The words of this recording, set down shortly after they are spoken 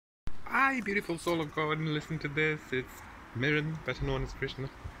Hi, beautiful soul of God, and listen to this. It's Miren, better known as Krishna,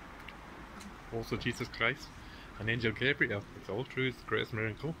 also Jesus Christ, and Angel Gabriel. It's all true. It's the greatest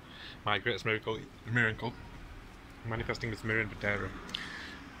miracle. My greatest miracle, manifesting this Miren Videra,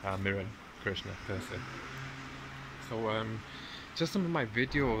 Miren Krishna per se. So, just some of my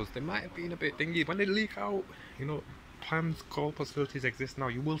videos, they might have been a bit dingy. When they leak out, plans, call possibilities exist now.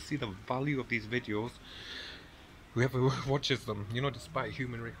 You will see the value of these videos. Whoever watches them, despite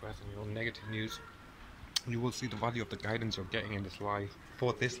human requests and negative news, you will see the value of the guidance you're getting in this life,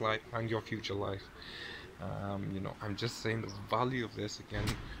 for this life and your future life. I'm just saying the value of this again.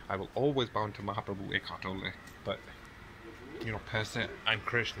 I will always bow to Mahaprabhu Eckhart Tolle, but per se, I'm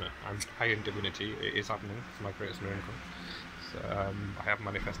Krishna. I'm high in divinity. It is happening. It's my greatest miracle. So, I have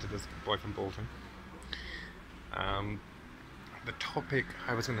manifested this boy from Bolton. The topic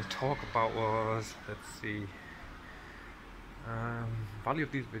I was going to talk about was, let's see, value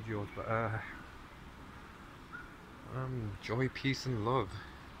of these videos, but joy, peace and love.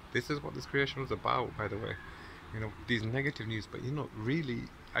 This is what this creation was about, by the way. These negative news, but really,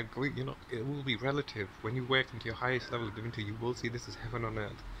 I agree, it will be relative. When you work into your highest level of divinity, you will see this is heaven on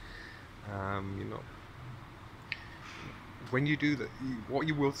earth. When you do that, what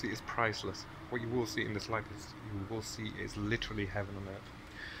you will see is priceless. What you will see in this life is literally heaven on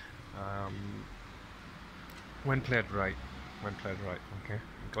earth. When played right, okay?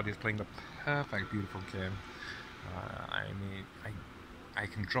 God is playing the perfect, beautiful game. I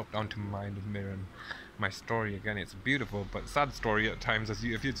can drop down to mind of Miren. My story, again, it's beautiful but sad story at times, if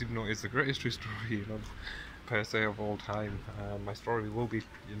you've noticed, the greatest true story, per se, of all time. My story will be,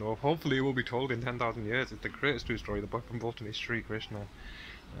 hopefully it will be told in 10,000 years. It's the greatest true story. The boy from Bolton is Sri Krishna.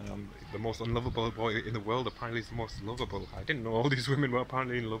 The most unlovable boy in the world, apparently is the most lovable. I didn't know all these women were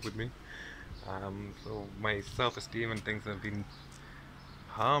apparently in love with me. So my self-esteem and things have been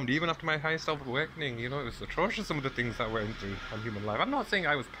harmed even after my highest self-awakening. It was atrocious, some of the things that I went through in human life. I'm not saying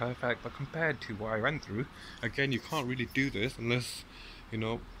I was perfect, but compared to what I went through, again, you can't really do this unless,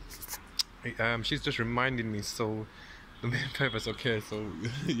 she's just reminding me. So the main purpose, okay, so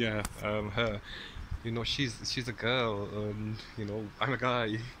yeah, her, she's a girl, and I'm a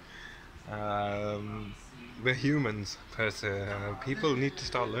guy. We're humans per se. People need to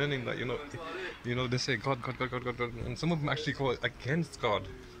start learning that, they say God, and some of them actually go against God.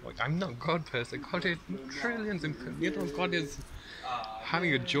 Like, I'm not God per se. God is trillions, God is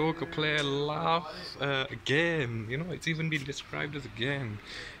having a joke, a play, a laugh, a game. It's even been described as a game.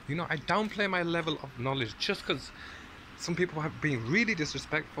 I downplay my level of knowledge just because some people have been really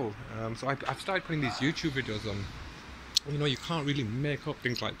disrespectful. So I've started putting these YouTube videos on. You can't really make up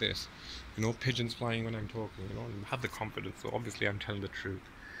things like this. Pigeons flying when I'm talking, and have the confidence. So obviously I'm telling the truth.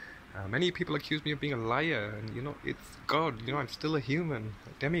 Many people accuse me of being a liar, and it's God. I'm still a human,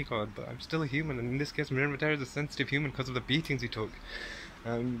 a demigod, but I'm still a human. And in this case, Miren Videra is a sensitive human because of the beatings he took.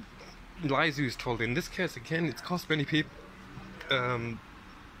 Lies he was told. In this case, again, it's cost many people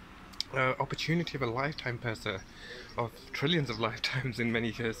opportunity of a lifetime per se, of trillions of lifetimes in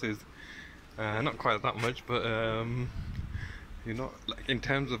many cases. Not quite that much, but like in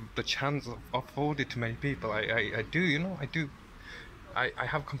terms of the chance afforded to many people, I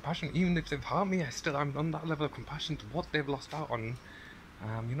have compassion. Even if they've harmed me, I'm on that level of compassion to what they've lost out on.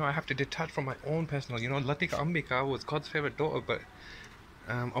 I have to detach from my own personal. Latika Ambika was God's favorite daughter, but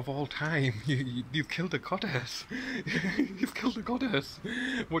of all time, you've killed a goddess. You've killed a goddess.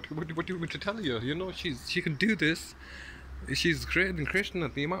 What do you want me to tell you? She can do this. She's greater than Krishna.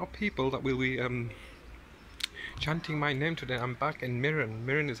 The amount of people that will be chanting my name today. I'm back in Miren.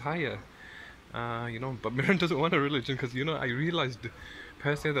 Miren is higher. But Miren doesn't want a religion because I realized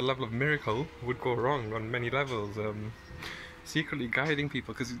per se the level of miracle would go wrong on many levels. Secretly guiding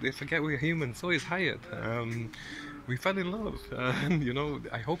people because they forget we're human. So is Hyatt. We fell in love.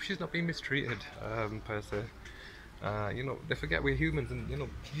 I hope she's not being mistreated per se. They forget we're humans, and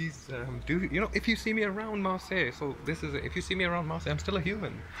please if you see me around Marseille, so this is it. If you see me around Marseille, I'm still a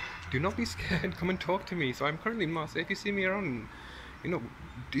human. Do not be scared. Come and talk to me. So I'm currently in Marseille. If you see me around,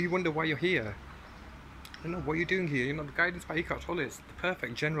 do you wonder why you're here? What you're doing here. The guidance by Eckhart Tolle is the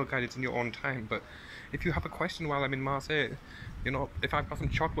perfect general guidance in your own time. But if you have a question while I'm in Marseille, if I've got some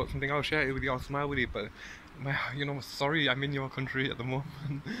chocolate or something, I'll share it with you. I'll smile with you. But sorry, I'm in your country at the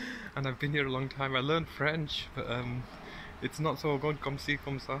moment, and I've been here a long time. I learned French, but it's not so good. Come see,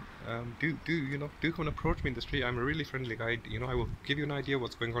 come ça. Do come and approach me in the street. I'm a really friendly guide. I will give you an idea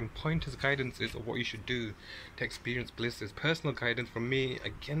what's going on. Pointers, guidances of what you should do to experience bliss. Is personal guidance from me.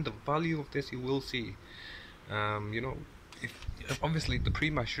 Again, the value of this you will see. If obviously the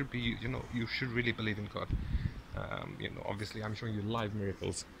prima should be, you should really believe in God. Obviously I'm showing you live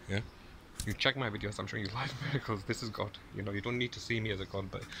miracles. Yeah. You check my videos, I'm showing you live miracles. This is God. You know, you don't need to see me as a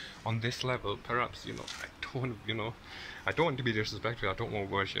God, but on this level, perhaps, you know, I don't want to be disrespectful. I don't want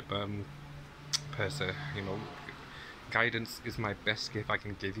worship, per se. You know, guidance is my best gift I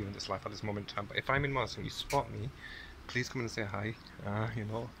can give you in this life at this moment in time. But if I'm in Marseille and you spot me, please come and say hi. You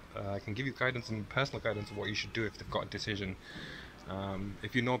know, I can give you guidance and personal guidance of what you should do if they've got a decision.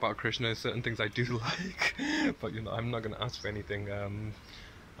 If you know about Krishna, certain things I do like, but you know, I'm not going to ask for anything.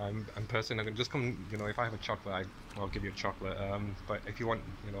 I'm personally going to just come, you know, if I have a chocolate, I'll give you a chocolate. But if you want,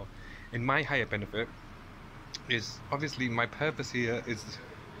 you know, in my higher benefit, is obviously my purpose here is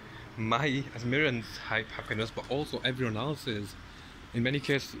my, as Miren's happiness, but also everyone else's. In many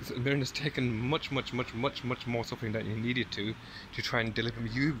cases, Miren has taken much more suffering than he needed to try and deliver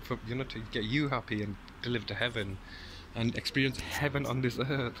you, you know, to get you happy and deliver to heaven, and experience heaven on this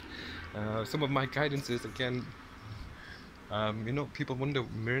earth. Some of my guidances, again, you know, people wonder,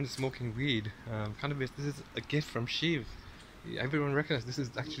 Miren's smoking weed. This is a gift from Shiv. Everyone recognizes this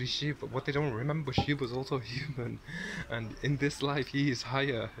is actually Shiv, but what they don't remember, Shiv was also human, and in this life he is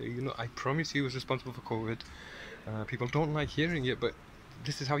higher. You know, I promise he was responsible for COVID. People don't like hearing it, but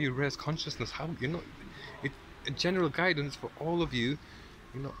this is how you raise consciousness. How, you know, it's a general guidance for all of you.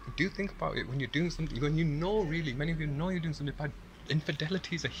 You know, do think about it when you're doing something, when you know, really, many of you know you're doing something bad.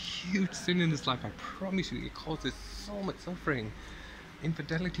 Infidelity is a huge sin in this life. I promise you, it causes so much suffering.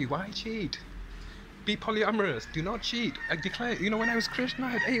 Infidelity, why cheat? Be polyamorous, do not cheat. I declare, you know, when I was Christian,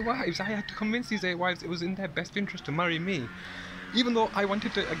 I had 8 wives. I had to convince these 8 wives it was in their best interest to marry me, even though I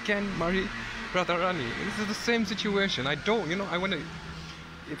wanted to again marry Radharani. This is the same situation. I don't, you know, I want to.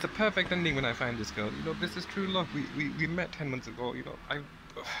 It's a perfect ending when I find this girl. You know, this is true love. We met 10 months ago. You know,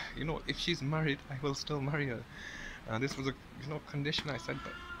 you know, if she's married, I will still marry her. This was a, you know, condition I said,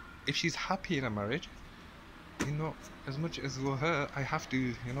 but if she's happy in a marriage, you know, as much as for her, I have to,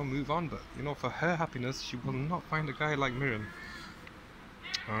 you know, move on. But you know, for her happiness, she will not find a guy like Miren.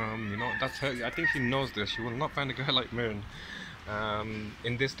 You know, that's her. I think she knows this. She will not find a guy like Miren.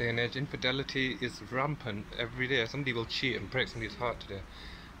 In this day and age, infidelity is rampant every day. Somebody will cheat and break somebody's heart today.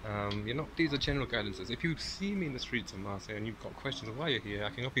 You know, these are general guidances. If you see me in the streets of Marseille and you've got questions of why you're here, I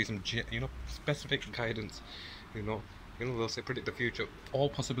can offer you some, you know, specific guidance. You know, they'll say predict the future. All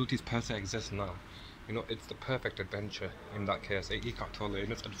possibilities per se exist now. You know, it's the perfect adventure in that case. In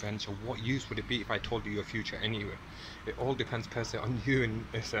its adventure, what use would it be if I told you your future anyway? It all depends per se on you in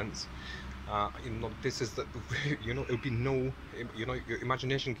a sense. You know, this is the, you know, it would be no, you know, your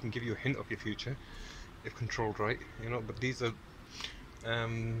imagination can give you a hint of your future if controlled right, you know, but these are,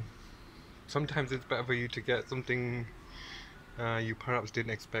 sometimes it's better for you to get something you perhaps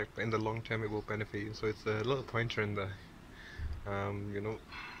didn't expect, but in the long term it will benefit you. So it's a little pointer in there. You know,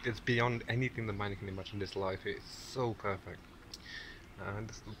 it's beyond anything the mind can imagine. This life, it's so perfect, and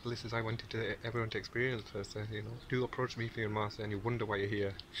this is the blisses I wanted everyone to experience first. You know, do approach me if you're in Marseille and you wonder why you're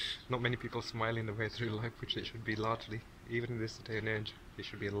here. Not many people smiling their way through life, which it should be largely, even in this day and age, it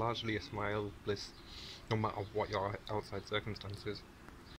should be largely a smile, bliss, no matter what your outside circumstances.